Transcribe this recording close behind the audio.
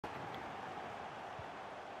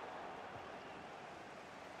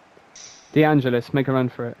DeAngelis, make a run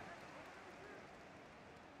for it.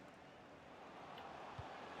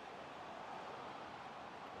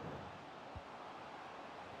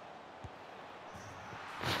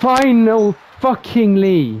 Final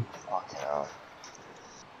fuckingly. Fucking hell.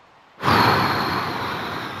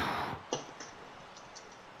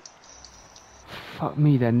 Fuck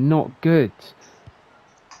me, they're not good.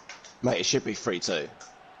 Mate, it should be 3-2.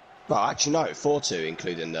 Well, actually no, 4-2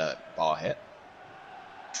 including the bar hit.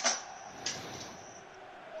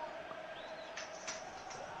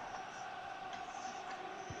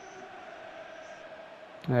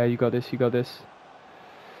 Yeah, you got this, you got this.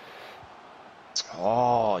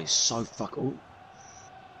 Oh, he's so fucking...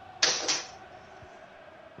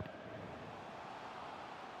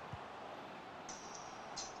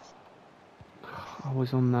 I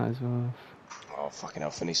was on that as well. Oh, fucking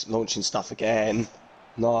hell, Finney's launching stuff again.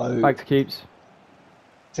 No. Back to keeps.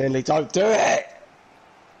 Finley, don't do it!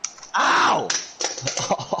 Ow!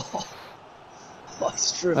 Oh,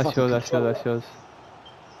 that's yours, that's yours.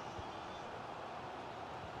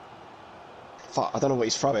 Fuck, I don't know what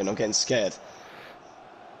he's throwing, I'm getting scared.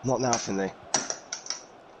 Not now, Finley.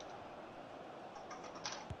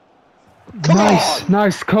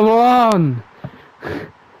 Nice, come on!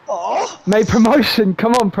 Oh! Mate, promotion,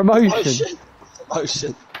 come on, promotion.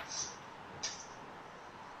 Promotion.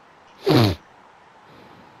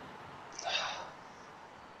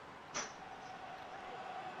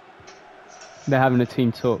 They're having a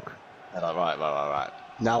team talk. They're like, right.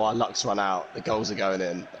 Now our luck's run out, the goals are going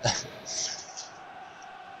in.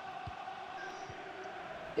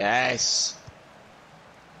 Yes!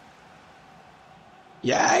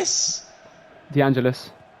 Yes! DeAngelis.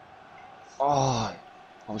 Oh,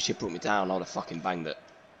 I wish he brought me down, I would have fucking banged it.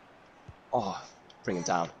 Oh, bring him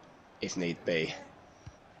down, if need be.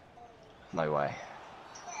 No way.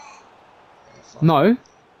 No?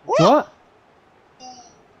 What?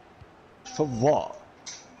 For what?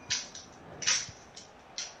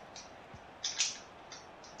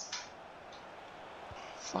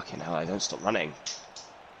 Fucking hell, I don't stop running.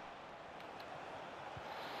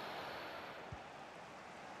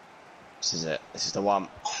 This is it. This is the one.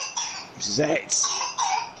 This is it.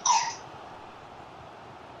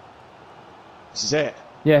 This is it.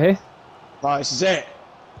 Yeah, here. No, this is it.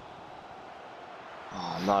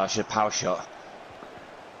 Oh no, I should have power shot.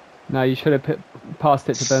 No, you should have passed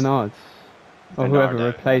it to Bernard. Or Bernardo. whoever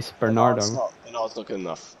replaced Bernardo. Bernard's not good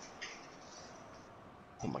enough.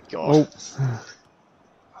 Oh my god. Oh.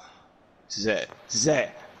 This is it. This is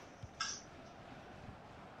it.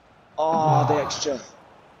 Oh, the extra.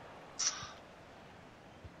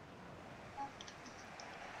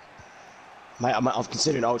 Mate, I'm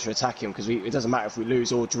considering ultra attacking him because it doesn't matter if we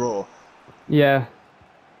lose or draw. Yeah.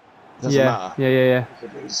 It doesn't matter. Yeah. We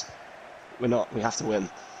could lose. We're not. We have to win.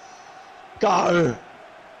 Go!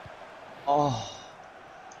 Oh.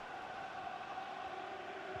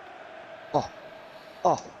 Oh.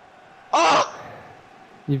 Oh. Oh!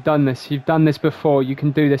 You've done this. You've done this before. You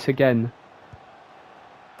can do this again.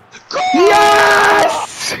 Go!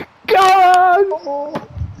 Yes! Go on! Oh.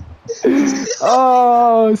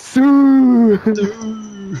 Oh, Sue!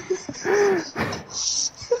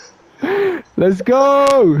 Let's go!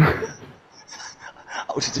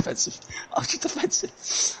 Ultra defensive. Ultra defensive.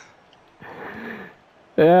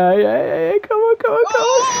 Yeah. Come on.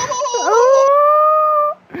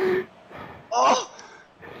 Oh!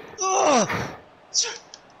 Oh!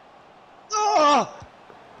 Oh!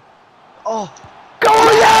 Oh! Go,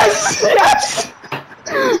 yes!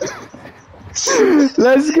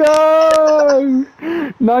 Let's go!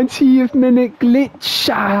 90th minute glitch!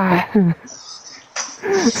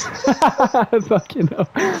 Fucking hell.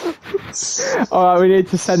 Alright, we need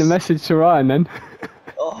to send a message to Ryan then.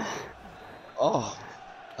 Oh,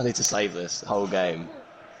 I need to save this whole game.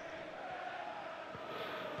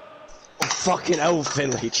 Oh, fucking hell,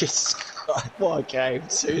 Finley, Jesus Christ, what a game,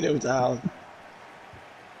 2-0 down.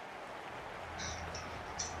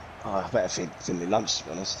 Oh, I better feed Finley lunch, to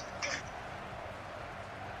be honest.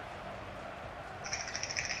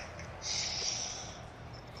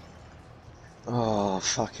 Oh,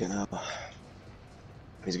 fucking hell.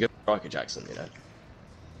 He's a good striker, Jackson, you know.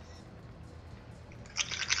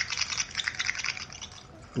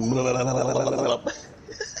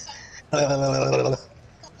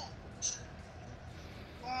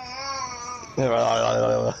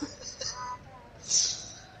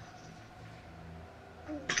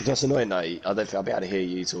 Just annoying though, I don't think I'll be able to hear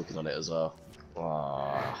you talking on it as well.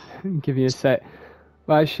 Oh. Give you a sec.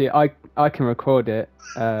 Well, actually, I can record it.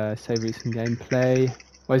 Save recent gameplay.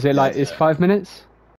 What is it like? It's 5 minutes?